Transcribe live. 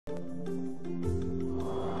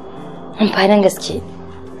Amfanin gaske.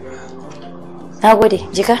 Na gode,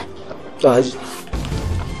 jika. Haji.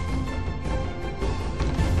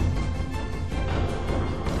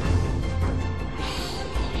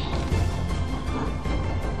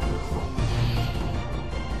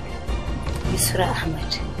 Yusra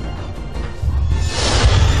Ahmad.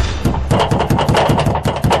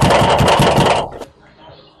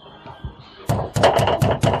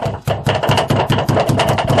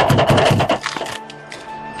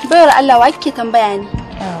 Bayar Allah wa kike tambaya ni?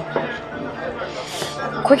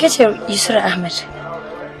 Ko kace Yusra Ahmad?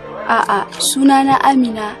 A'a, sunana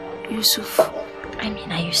Amina Yusuf.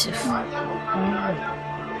 Amina Yusuf.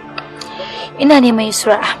 Ina neman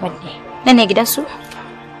Yusra Ahmad ne. Nan ne gidansu?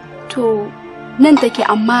 To, nan take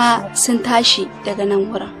amma sun tashi daga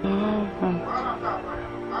nan wurin.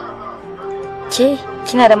 Ke,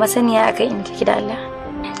 kina da masaniya akan inda take da Allah?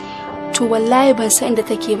 To wallahi ban san inda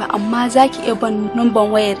take ba, amma zaki iya ban numban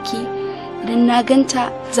wayarki. Idan na ganta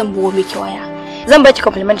zan bugo miki waya. Zan baki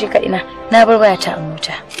complimentary kadina. Na bar waya ta a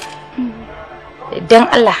mota. Dan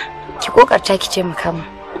Allah, ki kokarta ki ce maka mu.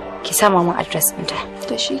 Ki sama mun address ɗinta.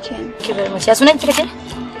 To shikenan. Ki bar mu. Ya sunan ki kace?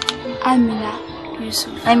 Amina Yusuf.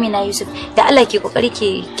 Amina Yusuf. Da Allah ki kokari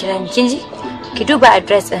ki kira ni, kin ji? Ki duba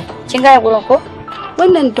address ɗin. Kin ga gurin ko?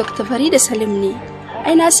 Wannan Dr. Farida Salim ne.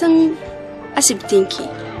 Ai na san asibitinki.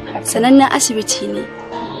 Sanannen asibiti ne.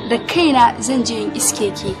 Da kaina zan je in iske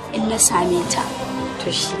ki in na same ta. To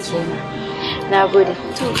shikenan. Na gode.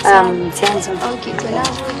 Sai an zo. Okay, to na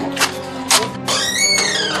gode.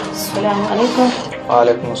 Assalamu alaikum. Wa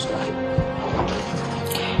alaikum assalam.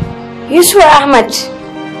 Yusuf Ahmad.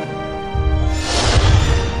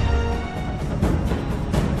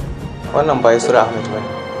 Wannan ba Yusuf Ahmad bane.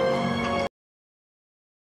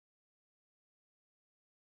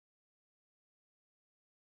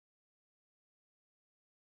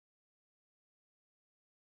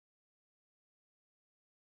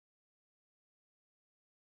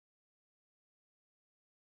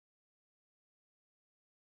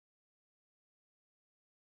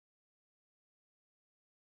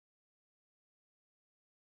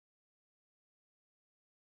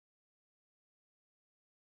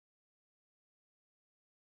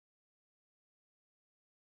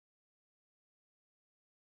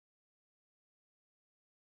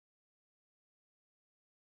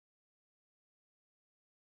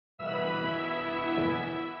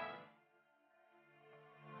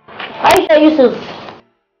 Aisha Yusuf.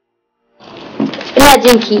 Ina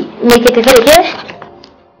jinki. Me ke tafe da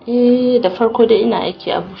ke? Da farko dai ina aiki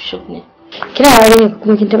a bushuk ne. Kina aure ne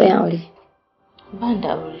kuma kin taba yin aure? Ba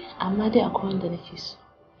da aure, amma dai akwai wanda nake so.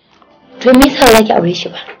 To me yasa ba ki aure shi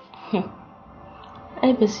ba?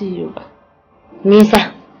 Ai ba zai yiwu ba. Me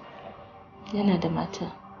yasa? Yana da mata.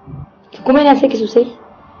 Kuma yana saki sosai?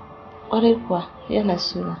 Ƙwarai kuwa yana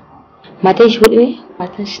suna. Matan shi hudu ne?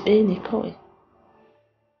 Matan shi ɗaya ne kawai.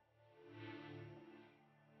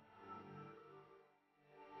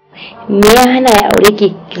 Me ya hana ya aure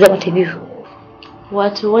ki zama ta biyu?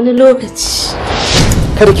 Wato wani lokaci.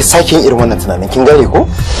 Kada ki sake yin irin wannan tunanin, kin gane ko?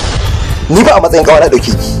 Ni ba a matsayin kawai na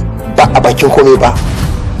dauke ki, ba a bakin komai ba.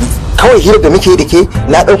 Kawai hirar da muke yi da ke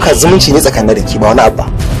na dauka zumunci ne tsakanin da ki ba wani abu ba.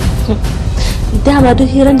 Dama duk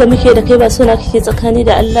hirar da muke da kai ba so na kike tsakani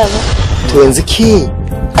da Allah ba. To yanzu ke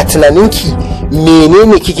a tunaninki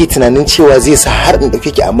menene kike tunanin cewa zai sa har in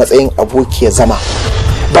dauke ki a matsayin abokiyar zama?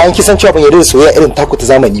 Bayan kisan cewa ban yarda da soyayya irin taku ta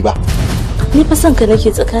zamani ba. Ni fa son ka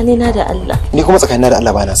nake tsakanina da Allah. Ni kuma tsakanina da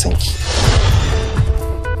Allah ba na son ki.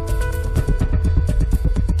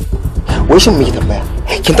 Wai shin me ki tambaya?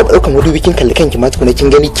 Kin taba daukan madubi kin kalli kanki ma tukuna kin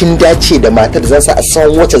gani kin dace da matar da zan sa a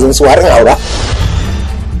san wacce zan so har in aura?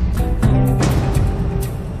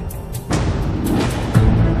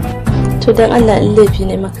 To dan Allah in laifi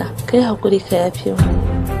ne maka, kai hakuri ka yafe mu.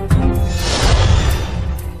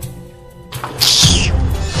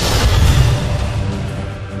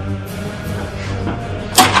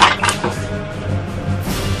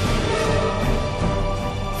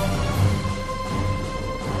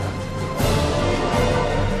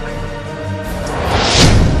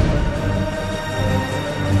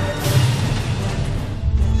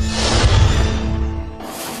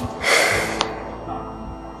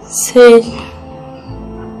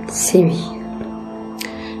 Sai me?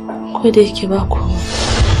 Ko da yake ba ku.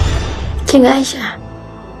 Kin Aisha,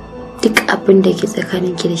 duk abin da ke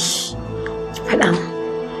tsakanin ki da shi ki faɗa mu,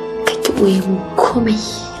 ka ki ɓoye mu komai.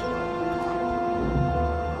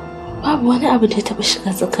 Babu wani abu da ya taɓa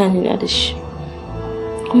shiga tsakanina da shi,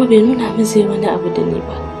 kuma bai nuna min zai wani abu da ni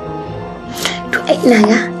ba. To ai ina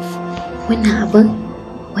ga wannan abin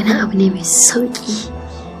wani abu ne mai sauƙi,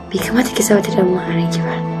 bai kamata ki saba ta damuwa a ranki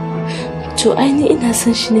ba. To aini ina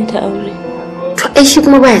son shi ne da aure. To ai shi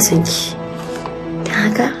kuma baya son ki. Dan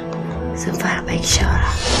haka zan fara baki shawara.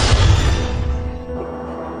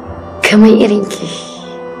 Kamar irin ki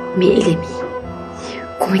mai ilimi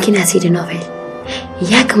kuma kina sai da novel.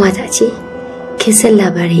 Ya kamata a ce kin san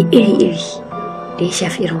labarai iri-iri da ya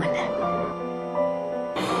shafi irin wannan.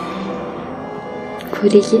 Ko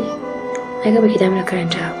da ke na ga baki damar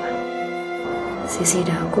karanta ba. Sai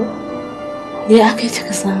da hako? Ya aka yi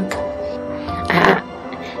cika san haka? A'a,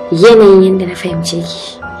 yanayin yadda na fahimce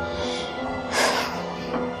ki.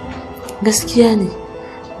 Gaskiya ne,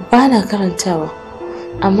 ba na karantawa,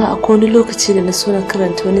 amma akwai wani lokaci da na so na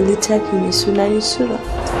karanta wani littafi mai suna Yusura.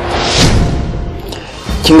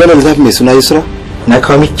 Kin gane littafi mai suna Yusura? Na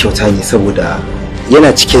kawo miki kyauta ne saboda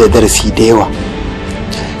yana cike da darasi da yawa.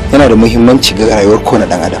 Yana da muhimmanci ga rayuwar kowane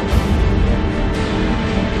ɗan adam.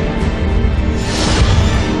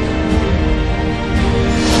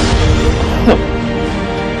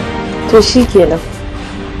 To shi kenan.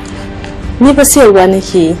 Ni ba sayarwa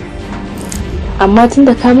nake yi. Amma tun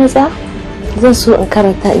da ka matsa, zan so in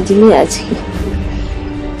karanta in ji me a ciki.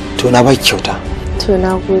 To na baki kyauta. To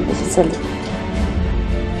na gode, Salim.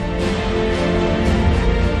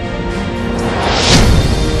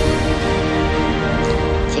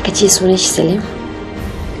 Sai ka ce sunan shi Salim?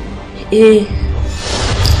 Eh.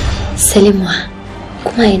 Salim wa?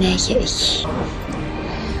 Kuma ina yake aiki?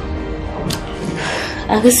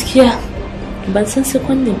 A gaskiya ban san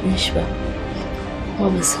sekondin ɗin shi ba, kuma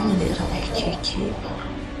ban san wani irin aiki yake ba.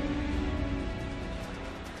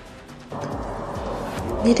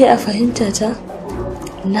 Ni dai a fahimta ta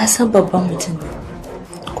na san babban mutum ne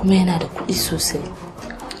kuma yana da kuɗi sosai.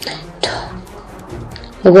 To,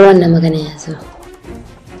 mu bar wannan magana yanzu.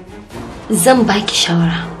 Zan baki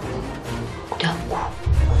shawara guda uku.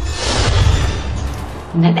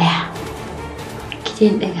 Na ɗaya, ki je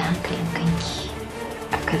daga hankalin kanki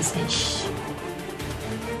akan san shi.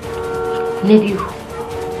 Na biyu,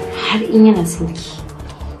 har in yana son ki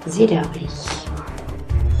zai da aure ki.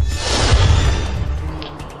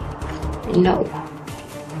 Na uku,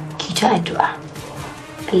 ki ta addu'a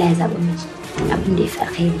Allah ya zaɓa miki abin da ya fi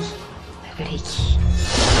alkhairi a gare ki.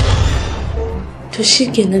 To shi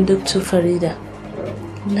kenan Dr. Farida,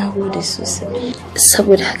 na gode sosai.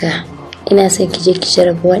 Saboda haka ina son ki je ki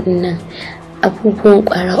jarraba waɗannan abubuwan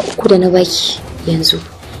ƙwara uku da na baki yanzu.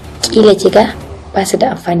 Kila ki ga ba su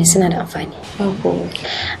da amfani, suna da amfani.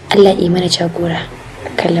 Allah ya mana jagora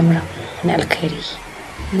kan lamuran na alkhairi.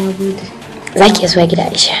 Na gode. Za ki zuwa gida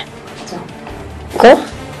Aisha. Ko?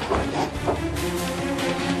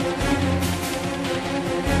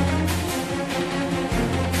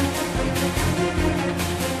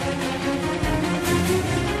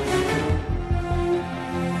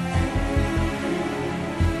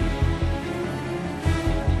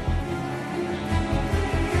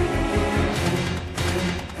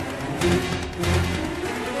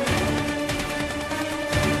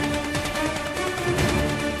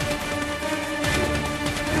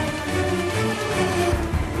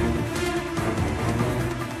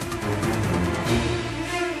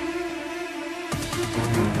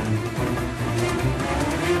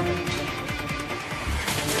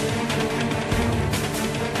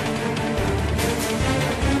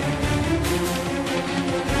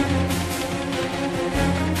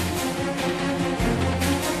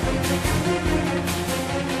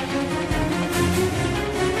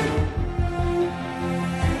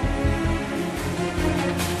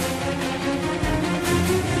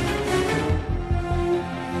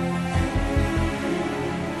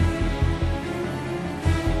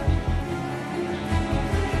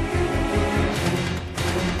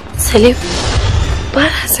 Salim, ba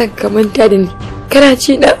na son ka manta da ni. Kana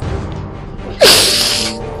ci na?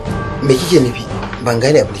 Me kike nufi? Ban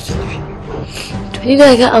gane abin da kike nufi. To ni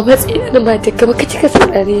na ga a matsayin da ba ta gaba ka cika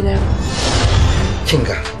saurare na.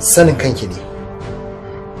 Kinga, sanin kanki ne.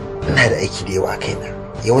 Ina da aiki da yawa a kaina.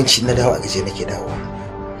 Yawanci na dawo a gaje nake dawowa.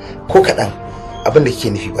 Ko kaɗan abin da kike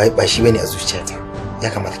nufi ba shi bane a zuciyata. Ya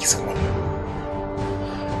kamata ki san wannan.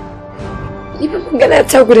 Ni ba magana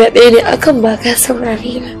ta guda ɗaya ne akan ba ka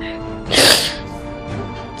saurare na.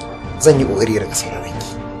 Zan yi ƙoƙari daga sauraron ki.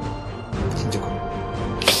 Kin ji ko?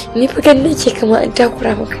 Ni fa gan nake kamar an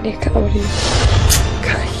takura maka ne ka aure.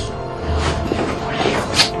 Kai.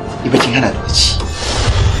 Iba kin hana da bacci.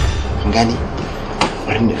 Kin gane?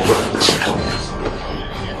 Bari ne da bacci kawai.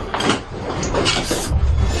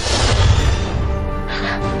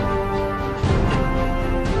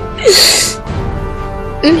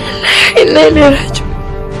 Ina ne raju.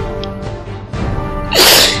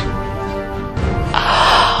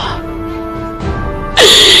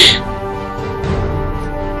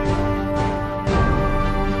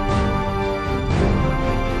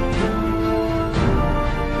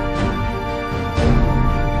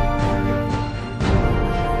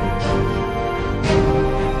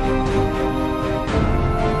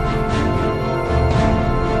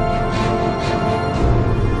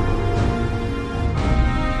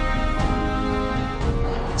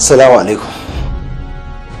 Assalamu alaikum.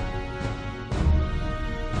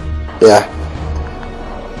 Ya.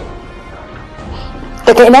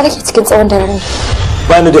 Daga ina kake cikin tsawon daren?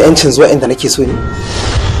 Ba ni da yancin zuwa inda nake so ne.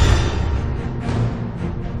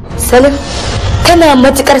 Salim, kana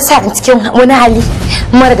matukar sa cikin wani hali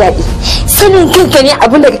mara daɗi. Sanin kanka ne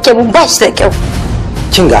abin da kake mun ba shi da kyau.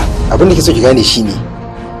 Kinga, abin da kike so ki gane shine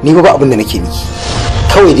ni ba abin da nake miki.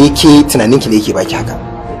 Kawai da yake tunaninki ne yake baki haka.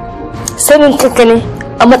 Sanin kanka ne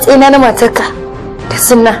a matsayina na matarka da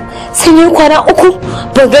sunna. Sun yi kwana 3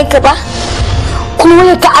 ban ganka ba. Kuma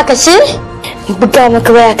wani ka aka she buga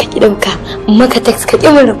maka waya ka kidanka maka text ka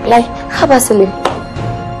min reply. Haba Salim.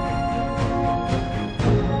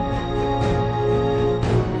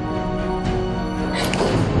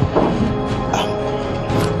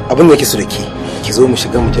 Abin da yake so da ki zo mu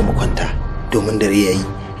shiga mu je mu kwanta domin dare yayi.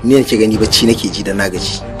 Ni nake gani bacci nake ji da na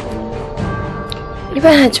gaji. Ni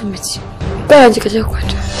ba na jin bacci. Ba na ji ka je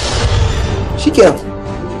kwanta. Shikenan.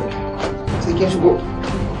 Sai kin shigo.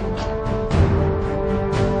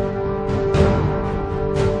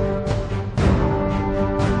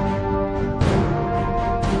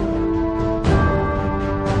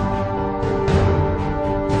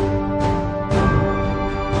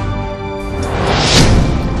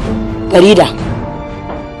 Farida,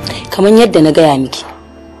 kamar yadda na gaya miki,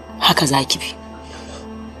 haka za ki bi.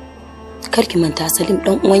 Karki manta Salim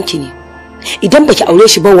ɗan uwanki ne. Idan baki aure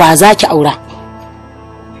shi ba wa za ki aura?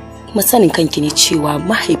 Kuma sanin kanki ne cewa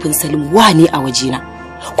mahaifin Salim wa ne a wajena.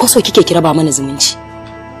 Ko so kike ki raba mana zumunci?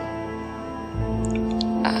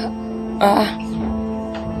 A'a.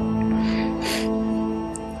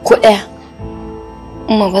 Ko ɗaya.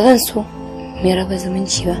 Amma ba zan so mai raba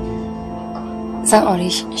zumunci ba. Zan aure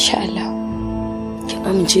shi insha Allah. Kin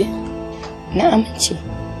amince? Na amince.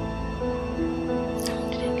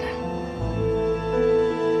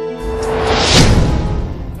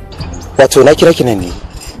 Wato na kira ki nan ne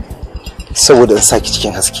saboda in saki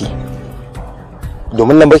cikin haske.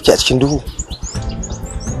 Domin nan barki a cikin duhu.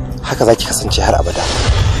 Haka zaki kasance har abada.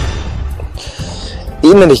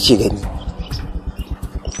 Ina da kike gani.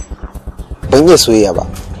 Ban iya soyayya ba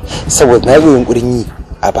saboda na yi yunkurin yi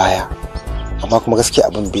a baya. Amma kuma gaskiya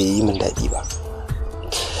abin bai yi min daɗi ba.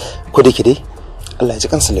 Ko da ke dai Allah ya ji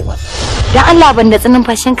kan Suleiman. Dan Allah ban da tsinin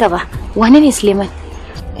fashinka ba. Wani ne Suleiman?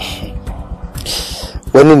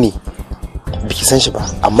 Wani ne biki san shi ba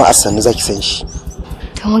amma a sannu zaki san shi.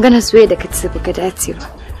 To magana soyayya da kace baka dace ba.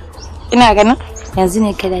 Ina ganin yanzu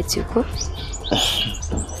ne ka dace ko?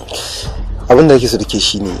 Abin da nake so dake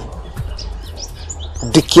shine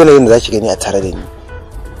duk yanayin da zaki gani a tare da ni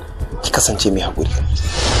ki kasance mai haƙuri.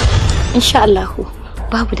 Insha Allah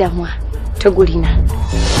babu damuwa ta gurina.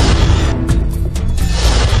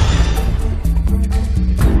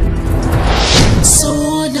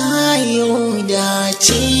 Sona yau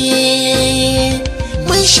dace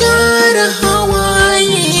mai share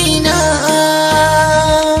hawaye na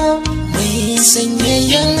mai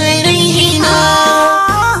sanyayyen raina.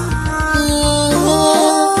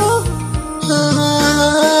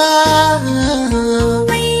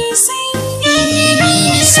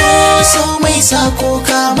 Sa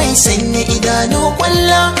koka mai sanya idanu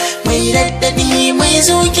kwalla mai raddadi mai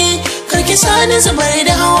zuki karki sani zubar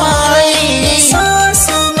da hawaye.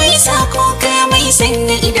 So mai sa koka mai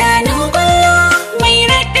sanya idanu kwalla mai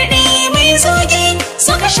raddadi mai zuki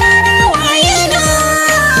suka share hawaye na.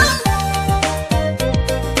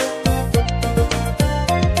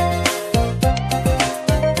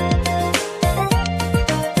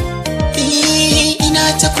 Ina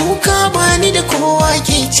ta kuka bani da kowa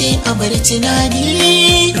ke ce a bar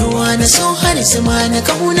tunani. Ruwa na so har zuma na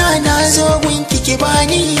kauna na zo gunki ki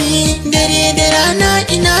bani. Dare da rana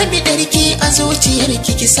ina bidarki a zuciyar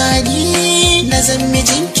ki sani. Na zan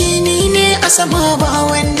mijinki ni ne a sama ba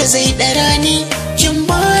wanda zai dara ni. Kin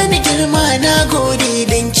bani girma na gode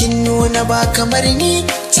dan kin nuna ba kamar ni.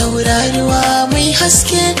 Tauraruwa mai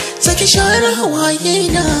haske saki share hawaye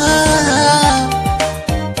na.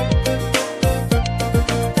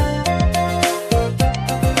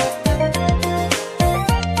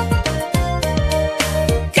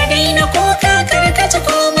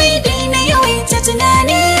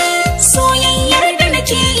 Tunani soyayyar da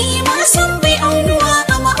nake yi ma san bai aunuwa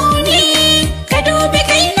a ma'auni. Ka dubi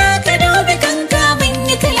kaina ka dubi kanka ban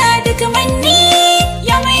yi kala da kamanni.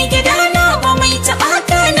 Ya mai gida na ba mai taɓa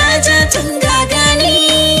ka na ja tun gagani.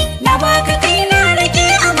 Na baka kaina rage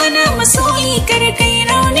amana masoyi kar kai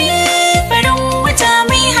rauni. Farin wata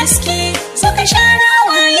mai haske suka share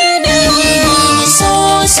waye da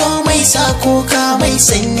so mai sa koka mai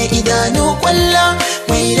sanya idanu kwalla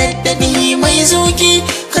mai raddadi mai zuki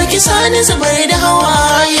karki sani zubar da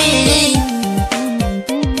hawaye.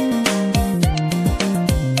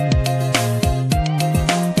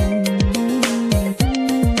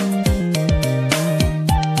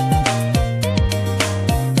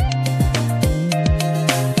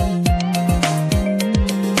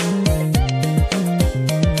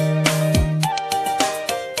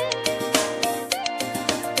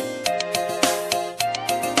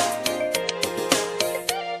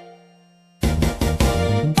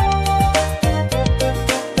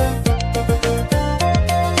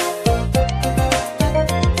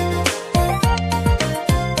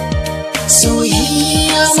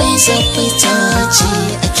 Zafaita ce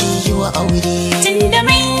ake yi wa aure. Tunda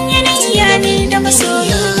mun yi niyya ne da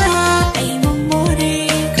masoya ai mun more.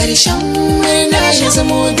 Karshen murna ya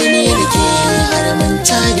zamo da ni da ke har mun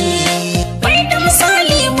tare. Bai da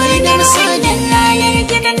misali murnar sanin layar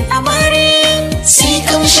gidan amare. Sai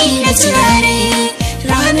kamshi da turare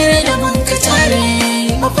ranar da mun ka tare.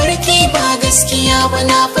 Mafarki ba gaskiya ba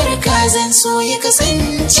na farka zan so ya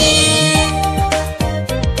kasance.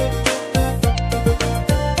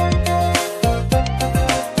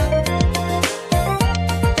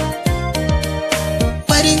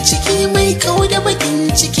 Farin ciki mai kau da bakin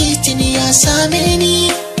ciki tuni ya same ni.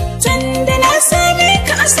 Tunda na same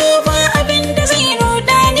ka aso ba abin da zai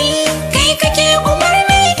ruda ni. Kai kake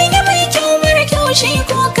umarni in yi mai kyau mara kyau shi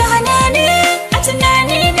ko ka hana ni. A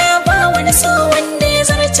tunani na ba wani so wanda ya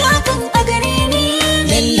zarta kan a gare ni.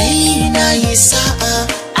 Lallai na yi sa'a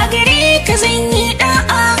A gare ka zan yi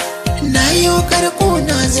da'a. na yi karko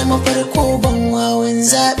na zama farko ban wawan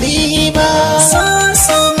zaɓe ba.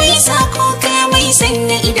 So mai sako ka mai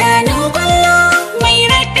sanya idanu kwallo. Mai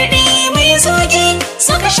raɗaɗi mai zoge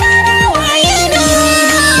suka share waye na.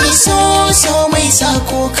 So mai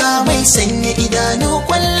sako ka mai sanya idanu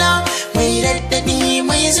kwalla. Mai raddadi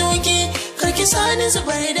mai zoge karki sani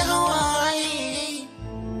zubar da hawaye.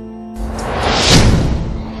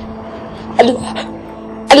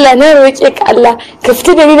 Allah na roƙe ka Allah ka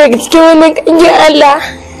fita da ni daga cikin wannan ƙangin Allah.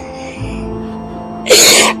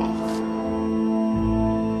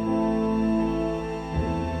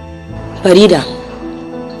 Farida,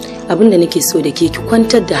 abin da nake so da ke ki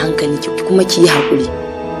kwantar da hankali ki kuma ki yi haƙuri.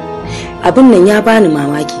 Abin nan ya bani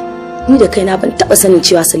mamaki. Ni da kaina ban taɓa sanin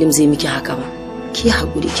cewa Salim zai miki haka ba. Ki yi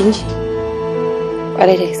haƙuri kin ji?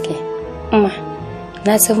 Ƙwarai da gaske. Amma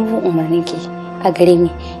na san bin umarnin ki a gare ni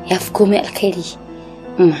ya fi komai alkhairi.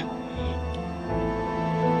 Amma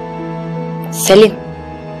Salim,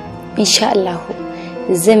 insha Allah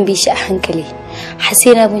zan bi shi a hankali har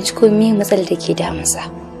sai na binciko me matsalar da ke damunsa.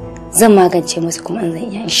 Zan magance masa kuma an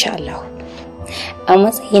zan iya insha Allah. A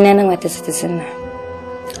matsayina na matarsa ta sunna.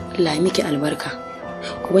 Allah ya miki albarka.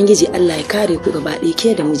 Ubangiji Allah ya kare ku gaba ɗaya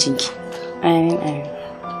ke da mijinki. Amin amin.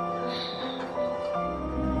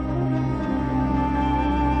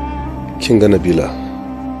 Kin ga Nabila,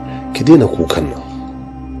 ki daina kukan nan.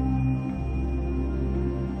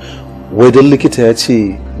 Wai dan likita ya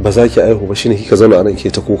ce ba za ki aihu ba shine kika zauna anan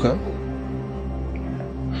ke ta kuka?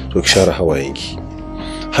 To ki share hawayenki.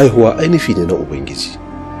 Haihuwa ainihi ne na Ubangiji.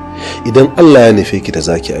 Idan Allah ya nufe ki da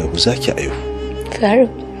zaki aihu, zaki aihu.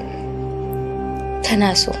 Faruk,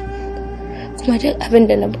 kana so kuma duk abin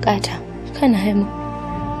da na bukata kana haimu.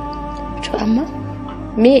 To amma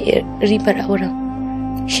me ribar auren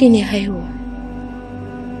shine haihuwa.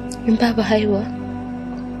 In babu haihuwa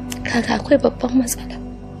kaga akwai babban matsala.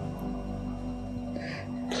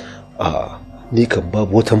 A'a, ni kan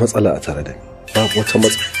babu wata matsala a tare da ni. Babu wata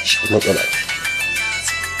matsala.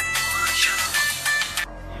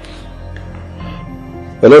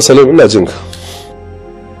 Hello Salim, ina jin ka.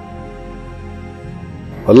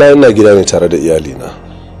 Wallahi ina gida ne tare da iyalina.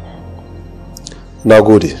 Na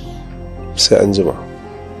gode. Sai an jima.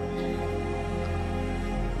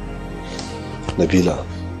 Nabila,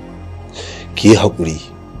 ki yi haƙuri,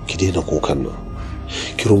 ki daina kokan nan.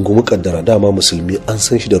 Ki rungumi kaddara, dama musulmi an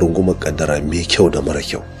san shi da rungumar kaddara mai kyau da mara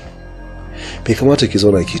kyau. Bai kamata ki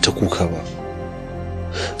zauna ki ta kuka ba.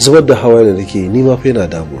 Zubar da hawaye da nake ni ma fa yana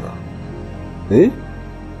damuna.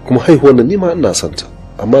 Kuma haihuwar nan ni ma ina santa,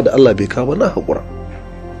 amma da Allah bai kawo na haƙura.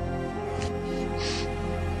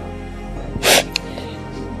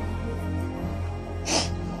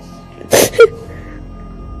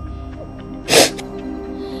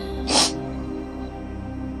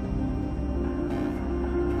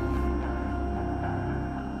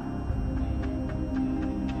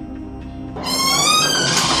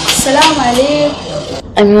 Assalamu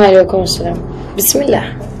alaikum. Amin wa alaikum salam. Bismillah.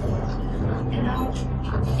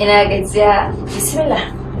 Ina gajiya. Bismillah.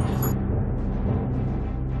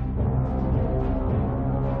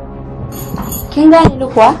 Kin gane ni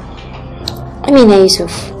kuwa? Amina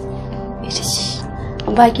Yusuf. Ita ce.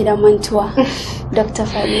 Ba ki da mantuwa. Dr.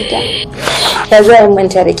 Farida. Ya zo in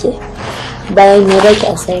manta da ke. Bayan ne baki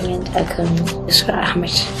assignment akan Isra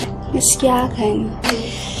Ahmad. Gaskiya haka ne.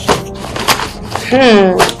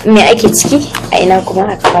 Me ake ciki a ina kuma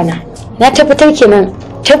aka kwana? Na tabbatar kenan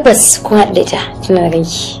tabbas kun haɗu da ita tana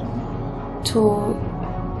ranki. To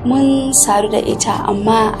mun saru da ita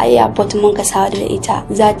amma a airport mun ka saru da ita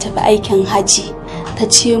za ta fi aikin haji. Ta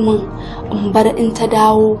ce min in bar in ta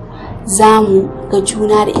dawo za mu ga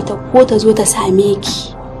juna da ita ko ta zo ta same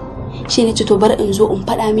ki. Shi ne ce to bar in zo in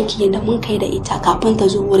faɗa miki yadda mun kai da ita kafin ta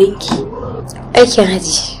zo wurinki. Aikin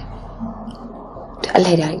haji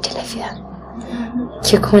Allah ya dawo da lafiya.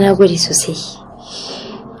 Ke kuma na gode sosai.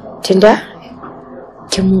 Tunda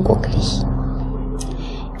kin mun kokari.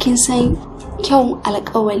 Kin san kyau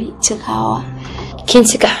alƙawari cikawa. Kin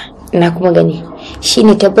cika na kuma gani.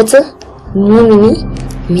 Shine tabbatar mumini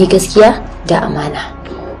mai gaskiya da amana.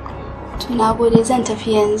 To na gode zan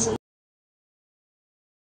tafi yanzu.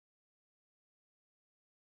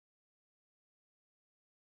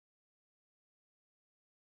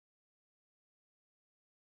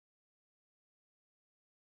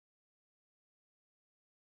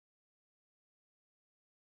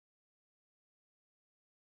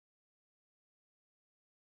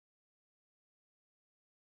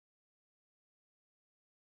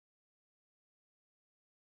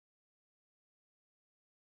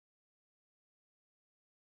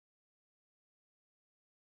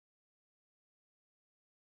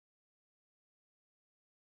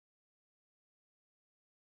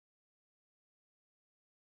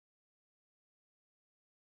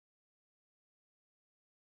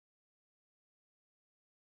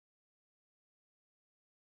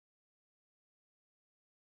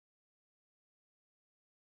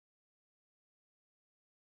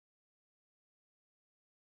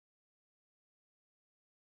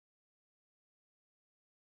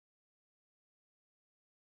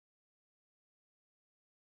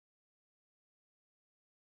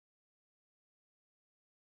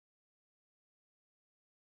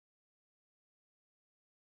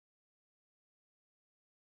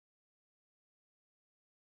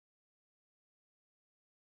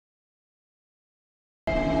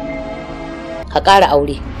 Ka ƙara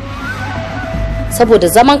aure saboda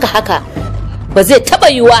zaman ka haka ba zai taɓa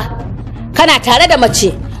yiwuwa kana tare da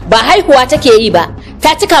mace ba haihuwa take yi ba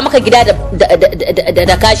ta cika maka gida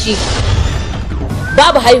da kashi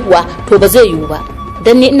babu haihuwa to ba zai yiwu ba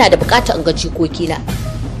don ni ina da bukatar in ga jikokina.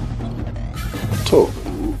 To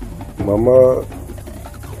mama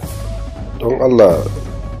don Allah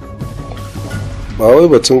ba wai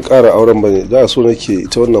batun ƙara auren bane da so nake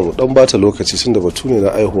ita wannan dan bata lokaci tunda batu ne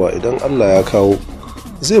na aihuwa idan Allah ya kawo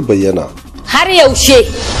zai bayyana. Har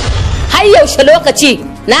yaushe lokaci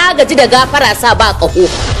na gaji da gafara sa ba ƙaho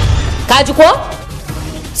ka ji ko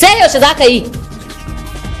sai yaushe za ka yi?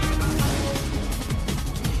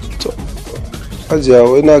 To Hajiya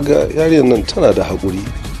wai na ga yariyar nan tana da haƙuri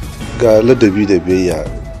ga ladabi da biyayya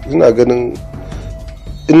ina ganin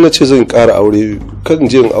in na ce zan ƙara aure kan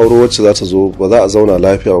je in auro wacce za ta zo ba za a zauna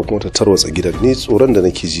lafiya ba kuma ta tarwatsa gidan ni tsoron da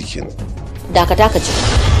nake ji kenan. Dakata ka ce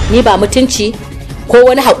ni ba mutunci ko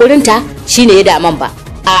wani haƙurinta shine ya daman ba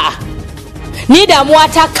a'a ni damuwa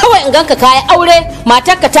ta kawai in ganka kayi aure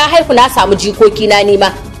matarka ta haihu na samu jikoki na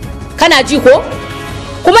nima kana ji ko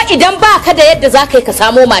kuma idan ba ka da yadda za ka yi ka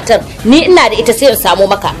samo matar ni ina da ita sai in samo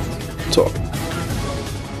maka. To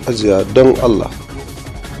Hajiya don Allah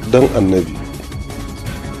don annabi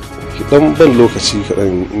dan ban lokaci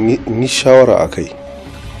kaɗan in yi shawara a kai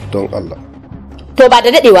don Allah. To ba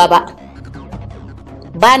da daɗewa ba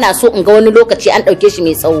ba na so in ga wani lokaci an ɗauke shi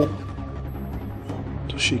mai tsawo.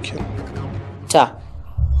 To shi kenan. Ta.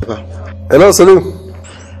 Hello Salim.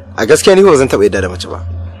 A gaskiya ni ba zan taɓa yadda da mace ba.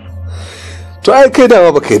 To ai kai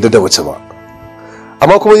dama baka yadda da mace ba.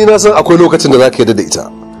 Amma kuma ni na san akwai lokacin da za ka yadda da ita.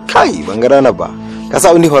 Kai ban ga ranar ba. Ka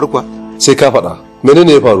sa abin da ya faru kuwa? Sai ka faɗa.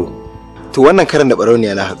 Menene ya faru? To wannan karan da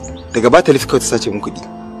barauniya na haɗu. Daga ba ta kawai ta sace min kuɗi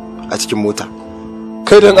a cikin mota.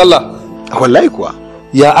 Kai dan Allah. Wallahi kuwa.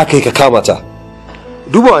 Ya aka yi ka kama ta?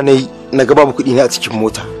 Dubawa ne na ga babu kuɗi ne a cikin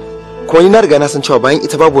mota. Kuma ni na riga na san cewa bayan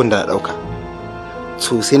ita babu wanda na ɗauka.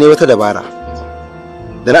 So sai na yi wata dabara.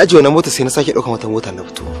 Da na ajiye wannan mota sai na sake ɗaukan wata mota na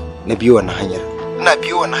fito. Na biyo wannan hanyar. Ina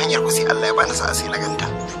biyo wannan hanyar ku sai Allah ya bani sa'a sai na ganta.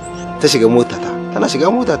 Ta shiga mota ta. Tana shiga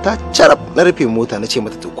mota ta carab na rufe mota na ce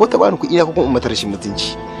mata to ko ta bani kuɗi na ko kuma in mata rashin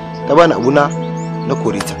mutunci. Ta bani abuna na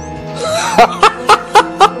kore ta.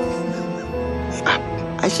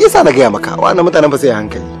 A shi yasa na gaya maka wannan mutanen ba sai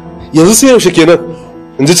hankali. Yanzu sai yaushe kenan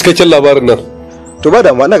in ji cikakken labarin nan. To ba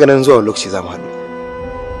da mu ina ganin zuwa lokaci za mu haɗu.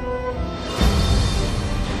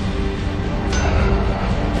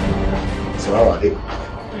 Assalamu alaikum.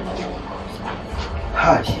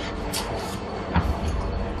 Hai.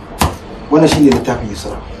 Wannan shine littafin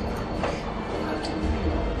Yusra.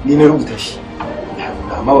 Ni na rubuta shi.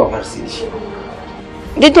 Amma ba fara sai da shi.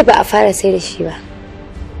 Duk da ba a fara sai da shi ba.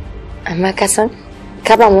 Amma ka san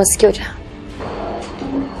ka ba wasu kyauta.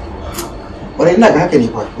 Wani ina ga haka ne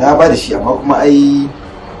fa. Na ba da shi amma kuma ai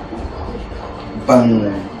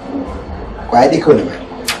ban kwaya dai kawai ba.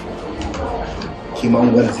 Ki ma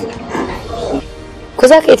ungwana sai. Ku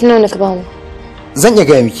za ka yi tunanin ka ba mu? Zan iya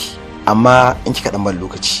gaya miki amma in kika dan ban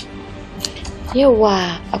lokaci.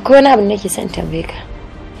 Yawa akwai wani abu da nake son tambaye ka.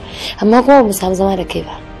 amma kuma mu samu zama da kai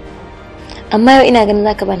ba. Amma yau ina ganin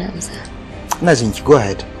zaka bani amsa. Ina jin ki, go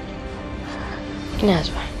ahead. Ina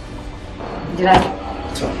zuwa. Jira.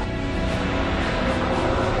 To.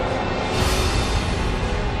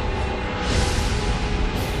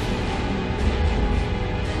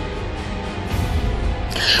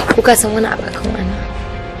 Ko ka san wani abu akan wannan?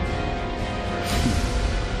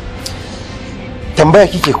 Tambaya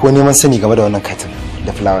kike ko neman sani game da wannan katin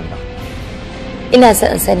da flower nan? Ina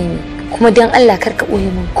son in sani ne, kuma dan Allah kar ka boye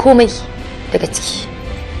min komai daga ciki.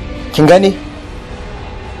 Kin gane?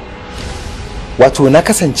 Wato na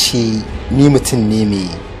kasance ni mutum ne mai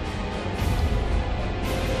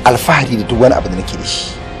alfahari da duk wani abu da nake da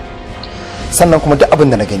shi. Sannan kuma duk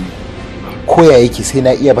abin da na gani ko ya yake sai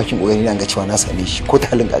na iya bakin kokari na ga cewa na same shi ko ta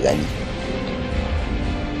halin gagani.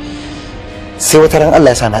 Sai wata ran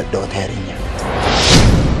Allah ya sa na da wata yarinya.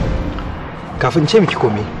 Kafin ce miki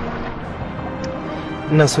komai,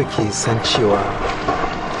 ina so ki san cewa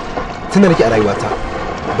tunda nake a rayuwata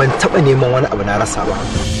ban taba neman wani abu na rasa ba.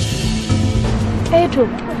 To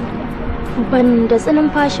ban da tsinin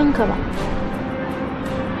fashinka ba,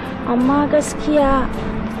 amma gaskiya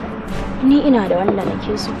ni ina da wanda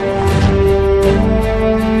nake so.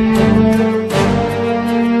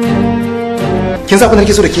 Kin san abin da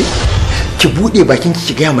nake so da ke? Ki bude bakin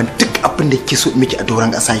ki gaya min duk abin da kike so in miki a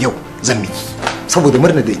doron ƙasa yau zan miki saboda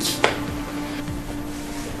murna da ki.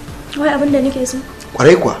 Wai abin da nake so?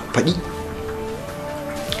 Kwarai kuwa, faɗi.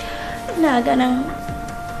 Ina ganin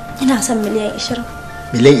ina son miliyan 20.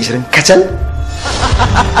 Miliyan 20 kacal?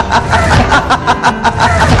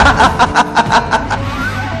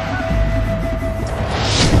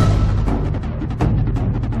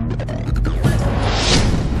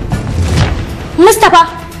 Mustapha,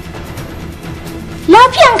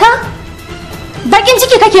 lafiyanka? Bakin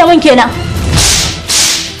ciki kake min kenan.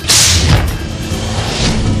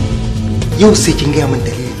 Yau sai kin gaya min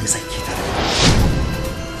dalilin da zaki ta.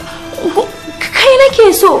 Kai nake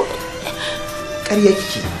so. Ƙarya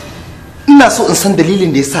kike. Ina so in san dalilin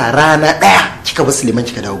da yasa rana ɗaya kika bar Suleiman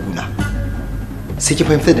kika dawo guna. Sai ki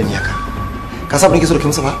fahimtar da ni haka. Ka saba nake so da ki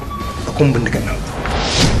musa ba? A kun bindigan nan.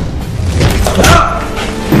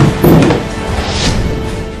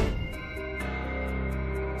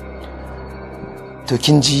 To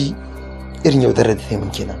kin ji irin yaudarar da ta yi min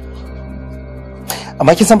kenan.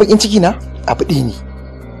 Amma kin san bakin ciki na abu ɗaya ne.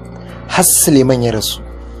 Har Suleiman ya rasu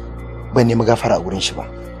ban nemi gafara a gurin shi ba.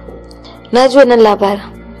 Na ji wannan labarin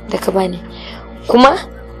da ka bani, kuma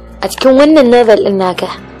a cikin wannan novel ɗin naka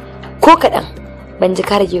ko kaɗan ban ji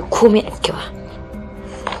ka rage komai a ciki ba.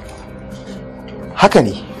 Haka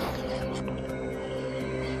ne.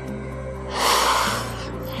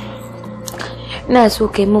 Ina so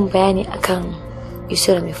kai min bayani akan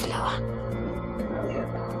Yusra mai fulawa.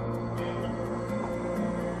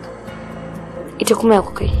 Ita kuma ya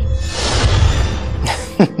kuka yi?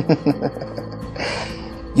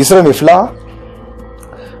 Yusra mai fulawa?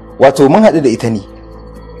 Wato mun haɗu da ita ne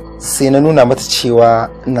sai na nuna mata cewa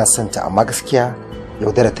ina son ta, amma gaskiya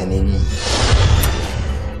yaudara ta ne ni.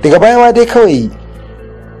 Daga baya ma dai kawai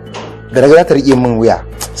da na ga ta riƙe min wuya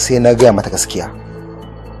sai na gaya mata gaskiya.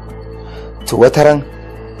 To wata ran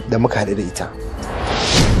da muka haɗu da ita,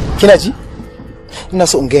 kina ji? Ina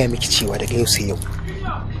so in gaya miki cewa daga yau sai yau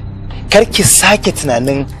kar ki sake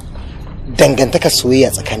tunanin dangantakar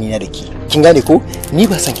soyayya tsakanina da ke. Kin gane ko? Ni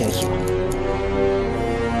ba san ki nake ba.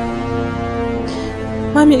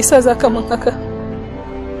 Ma me yasa zaka min haka?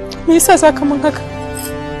 Me yasa zaka min haka?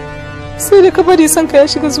 Sai da ka bari san ka ya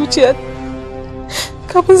shiga zuciya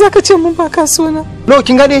kafin zaka ce mun ba ka so na. No,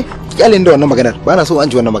 kin gane? Ki kyale da wannan maganar. Ba na so an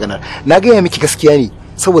ji wannan maganar. Na gaya miki gaskiya ne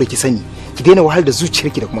saboda ki sani, ki daina wahal da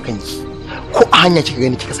zuciyarki da kuma kanki. Ko a hanya kika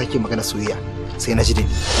gani kika sake magana soyayya sai na ji da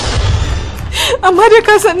ni. Amma dai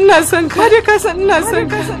ka san ina son ka. Dai ka san ina son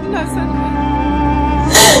ka. Ina son.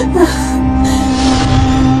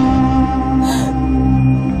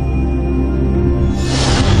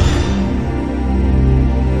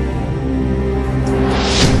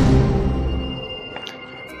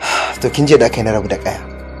 To kin je da kai na rabu da kaya.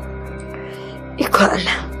 Iko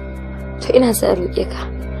Allah. To ina son roƙe ka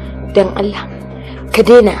dan Allah ka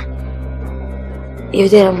daina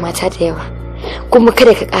yaudaran mata da yawa, kuma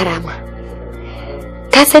kada ka ƙara ma.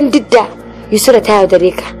 Ka san duk da Yusra ta yaudare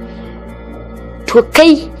ka, to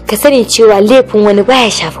kai ka sani cewa laifin wani baya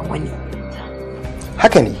shafan wani.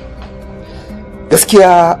 Haka ne.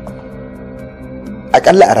 Gaskiya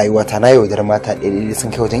akalla a rayuwata na yaudar mata ɗaya sun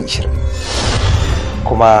kai wajen 20.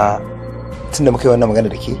 Kuma tunda muka yi wannan magana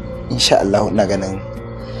da ke, insha Allah ina ganin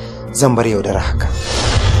zan bar yaudara haka.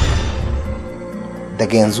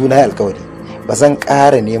 Daga yanzu na yi alkawari ba zan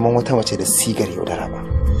ƙara neman wata mace da sigar yaudara ba.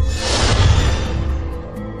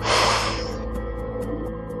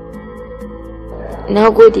 Na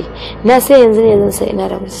gode. Na sai yanzu ne zan sai ina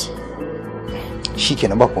da miji.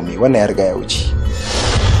 Shikenan ba komai, wannan ya riga ya wuce.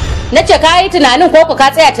 Nace ka yi tunanin ko ka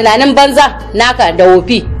tsaya tunanin banza naka da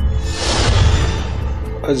wofi.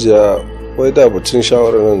 Hajiya, wai da batun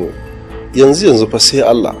shawarar nan yanzu fa sai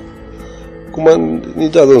Allah. Kuma ni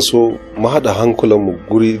da zan so mu haɗa hankulanmu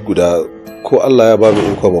guri guda ko Allah ya ba mu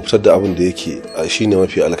iko mu fitar da abin da yake shine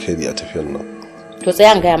mafi alkhairi a tafiyar nan. To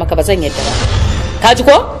tsayan gaya maka ba zan yadda ba. Ka ji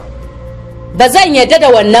ko? Ba zan yadda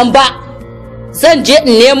da wannan ba. Zan je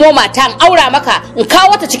in nemo mata in aura maka in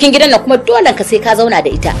kawo ta cikin gidan nan kuma dole ka sai ka zauna da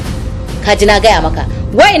ita. Ka ji na gaya maka.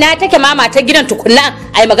 Wai na take mama ta gidan tukunna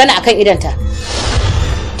ai magana akan idanta.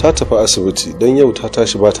 Ta tafi asibiti dan yau ta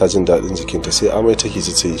tashi ba ta jin daɗin jikinta sai amai take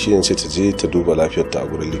ji ta yi shi ne ce ta je ta duba lafiyarta a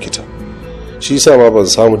gurin likita. Shi yasa ma ban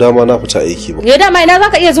samu dama na fita aiki ba. Ya dama ina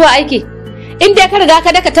zaka iya zuwa aiki? In dai ka riga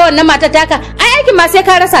ka daka ta wannan matar taka, ai aikin ma sai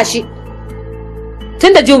ka rasa shi.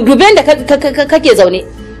 Tunda duben da kake zaune.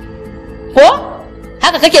 Ko?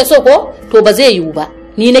 Haka kake so ko? To ba zai yiwu ba.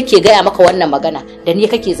 Ni nake gaya maka wannan magana da ni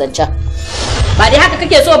kake zancen. Ba dai haka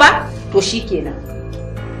kake so ba? To shikenan.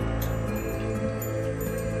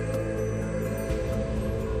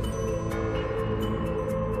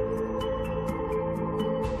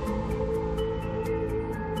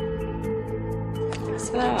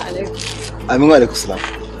 Assalamu alaikum. Aminu alaikum salam.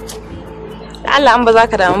 Allah an ba za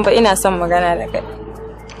ka damu ba ina son magana da kai.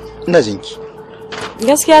 Ina jinki.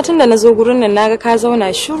 Gaskiya tunda na zo gurin nan naga ka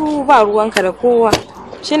zauna shiru ba ruwanka da kowa.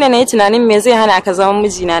 Shine nayi tunanin me zai hana ka zama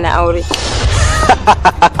mijina na aure.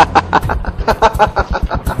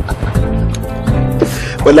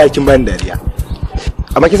 Wallahi kin bani dariya.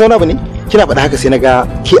 Amma kin zauna ba ne? Kina faɗa haka sai naga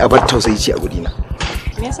ki a bar tausayi ce a gudina.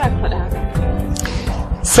 Me yasa ka faɗa haka?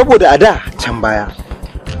 Saboda a da can baya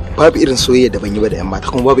babu irin soyayya da ban yi ba da yan mata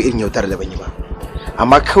kuma babu irin yautar da ban yi ba.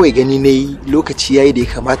 Amma kawai gani nayi lokaci yayi da ya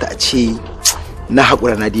kamata a ce na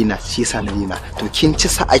haƙura na dina shi yasa na dina. To kin ci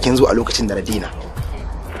sa'a kin zo a lokacin da na dina.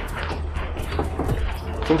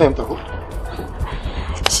 Kin fahimta ko?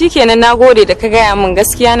 Shikenan nagode da ka gaya min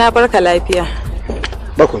gaskiya na barka lafiya.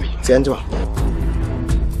 Ba komai sai an jima.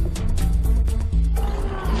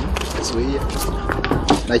 Soyayya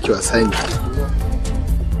na ki wasa ne.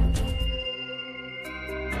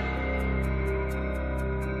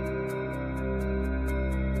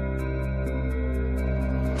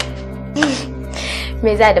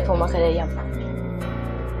 Me za a dafa maka da yamma?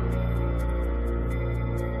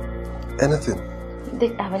 Anything. Duk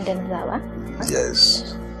abin da na zaba? Yes.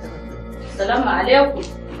 Salamu alaikum.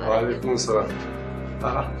 Wa alaikum salam.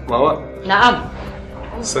 Mama. Na'am.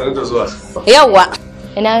 Sanar da zuwa. Yawwa.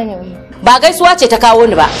 Ina ne? Ba gaisuwa ce ta kawo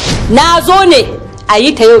ni ba. Na zo ne a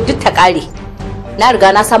yi ta yau duk ta kare. Na riga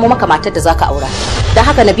na samo maka matar da zaka aura. Don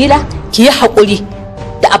haka Nabila ki yi haƙuri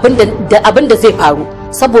da abin da zai faru.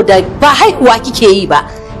 Saboda ba haihuwa kike yi ba.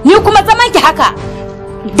 Ni kuma zaman ki haka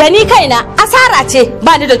da ni kaina asara ce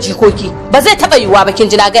ba ni da jikoki. Ba zai taɓa yiwuwa ba kin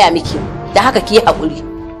ji na gaya miki. Da haka ki yi haƙuri.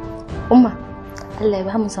 Umma, Allah ya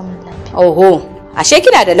ba mu zaman lafiya. Oho, ashe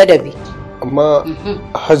kina da ladabi. Amma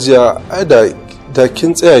Hajiya, ai da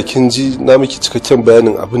kin tsaya kin ji na miki cikakken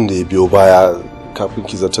bayanin abin da ya biyo baya kafin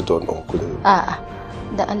ki zartar da wannan hukumin. A'a,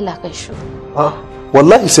 da Allah kai shiru.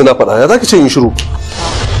 Wallahi sai na faɗa, ya zaki ce yin shiru.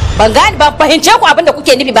 Ban gani ba fahimce ku abin da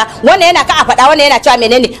kuke nufi ba. Wannan yana ka a faɗa, wannan yana cewa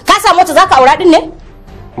menene? Ka samu wata zaka aura din ne?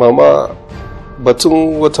 Mama,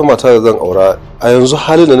 batun wata mata da zan aura a yanzu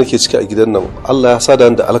halin da nake ciki a gidan nan Allah ya sada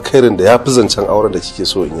da alkhairin da ya fi zancen auren da kike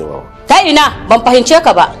so in yi ba. Ta ina ban fahimce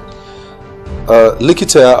ka ba.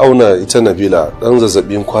 Likita ya auna ita Nabila dan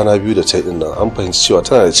zazzabin kwana 2 da ta yi nan an fahimci cewa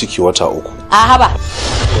tana da ciki wata 3. A haba.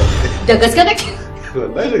 Da gaske kake?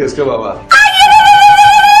 Wallahi da gaske baba.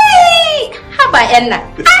 Haba yan nan.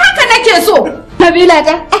 Ai haka nake so. Nabila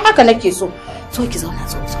ta, ai haka nake so. So ki zauna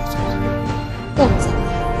zo.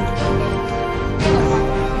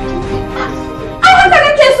 Haka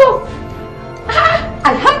nake so.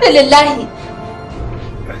 Alhamdulillah.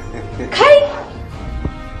 Kai.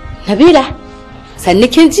 Nabila, sanni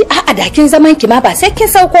kin ji a'a da kin zaman ki ma ba sai kin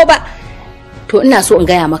sauko ba. To ina so in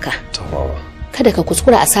gaya maka. Kada ka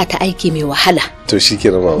kuskura a sa ta aiki mai wahala. To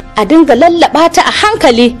shikenan mama. A dinga lallaba ta a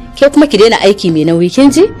hankali, ke kuma ki daina aiki mai nauyi kin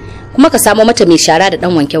ji? Kuma ka samu mata mai shara da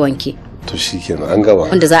dan wanke-wanke. To shikenan an gaba.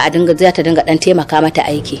 Wanda za ta dinga dan taimaka mata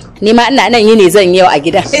aiki. Ni ma ina nan yini zan yau a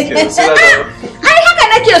gida. Ai haka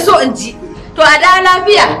nake so in ji. To a da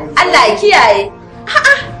lafiya, Allah ya kiyaye.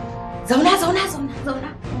 A'a. Zauna.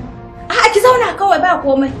 A'a ki zauna kawai ba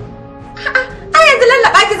komai. A'a, ai yanzu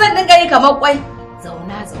lallaba ki zan dinga yi kamar kwai.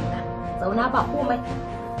 Zauna ba komai.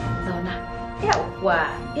 Zauna. Yawwa,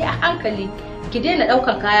 a hankali. Ki daina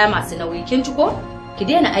daukan kaya masu nauyi, kin ji ko? Ki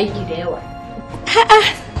daina aiki da yawa. A'a.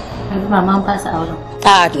 Mama an fasa auren.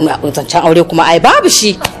 Zancen aure kuma ai babu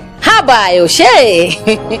shi. Ha ba yaushe.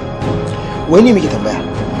 Wai ne muke tambaya?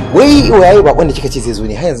 Wai waye bakon da kika ce zai zo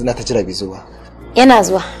ne har yanzu na ta jira bai zo ba. Yana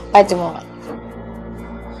zuwa, Fatima.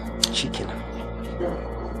 Shikenan.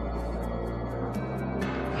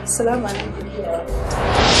 Assalamu alaikum.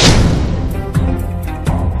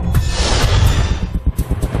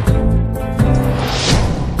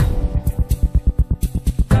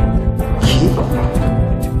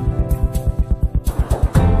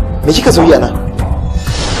 Me kika zo yana?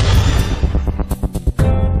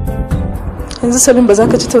 Yanzu Salim ba za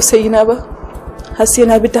ka ci tausayi na ba? Har sai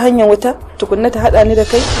na bi ta hanyar wata tukunna ta hada ni da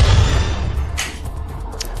kai?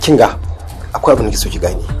 Kinga, akwai abin da so ki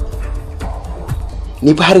gane.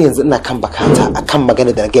 Ni fa har yanzu ina kan bakata akan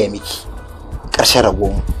magana da na gaya miki. Karshen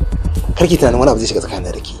rabo mu. Kar ki tunanin wani abu zai shiga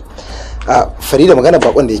tsakanin da ke. Farida magana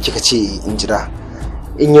bakon da kika ce in jira.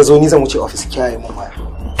 In ya zo ni zan wuce office kiyaye mun waya.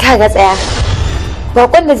 Kaga tsaya.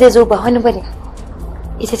 Bakon da zai zo ba wani bane.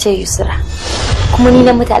 Ita ce Yusra. Kuma ni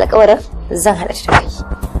na mutu alƙawarin zan haɗa ta kai.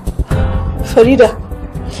 Farida,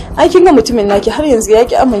 ai kin ga mutumin naki har yanzu ya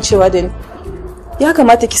ki amincewa da ni. Ya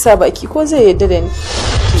kamata ki sa baki ko zai yarda da ni.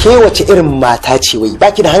 Ke wace irin mata ce wai?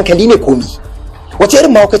 Baki da hankali ne komi? Wace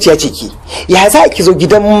irin mahaukaciya ce ki? Ya za ki zo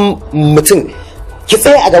gidan mutum ki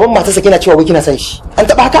tsaya a gaban matarsa kina cewa wai kina son shi? An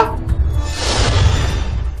taɓa haka?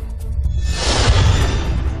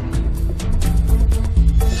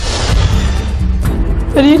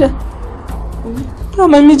 Farida,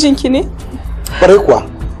 dama mijinki ne? Ƙwarai kuwa,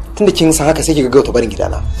 tunda kin san haka sai ki gaggauta barin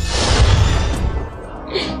gidana.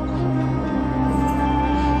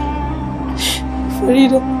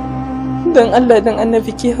 Farida, dan Allah dan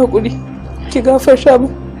Annabi ki haƙuri, ki gafarta mu.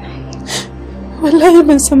 Wallahi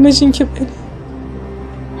ban san mijinki ba ne.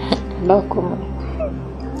 Ba kuma.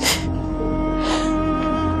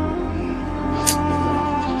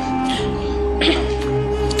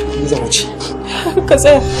 Ni zan wuce. Ka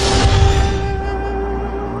tsaya.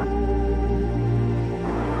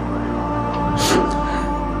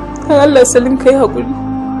 Dan Allah Salim kai haƙuri,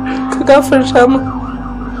 ka gafarta mu.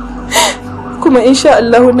 Kuma insha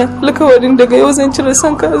Allah na alƙawarin daga yau zan cire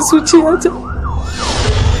sanka a zuciyata.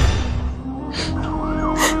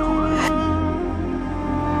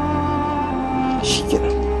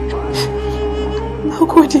 Shikenan. Na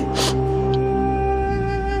gode.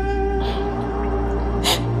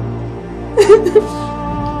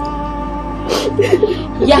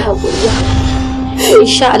 Ya haƙuri, ya haƙuri.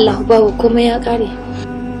 Insha Allah babu komai ya ƙare.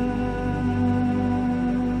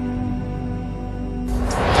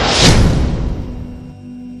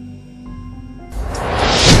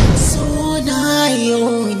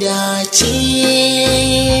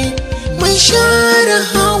 Mai share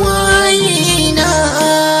hawaye na,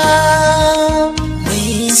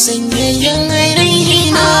 mai sanyayen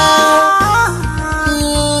raina.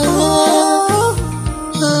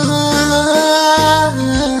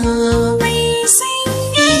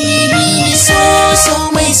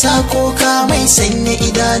 Mai sa koka, mai sanya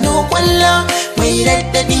idanu kwalla, mai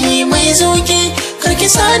raddadi mai zoke, karki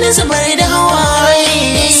sani zubar da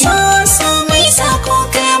hawaye. So mai sa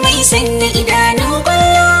koka, mai sanya idanu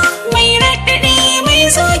kwalla, mai raddadi mai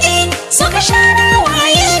zoke, suka share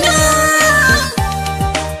hawaye na.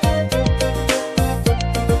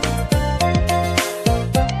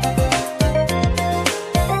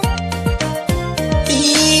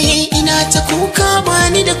 Ina ta kuka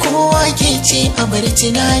bani da kowa ke ce a bar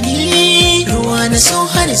tunani, ruwa na so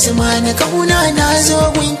har zuma na kauna na zo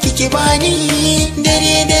gunki ki bani,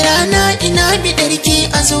 dare da rana ina biɗarki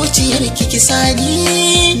a zuciyar ki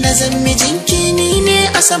sani, na zan mijinki ni ne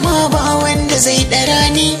a sama ba wanda zai ɗara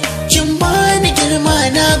ni, kin bani girma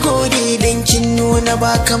na gode dan kin nuna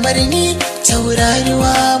ba kamar ni,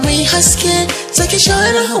 tauraruwa mai haske saki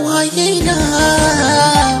share hawaye na.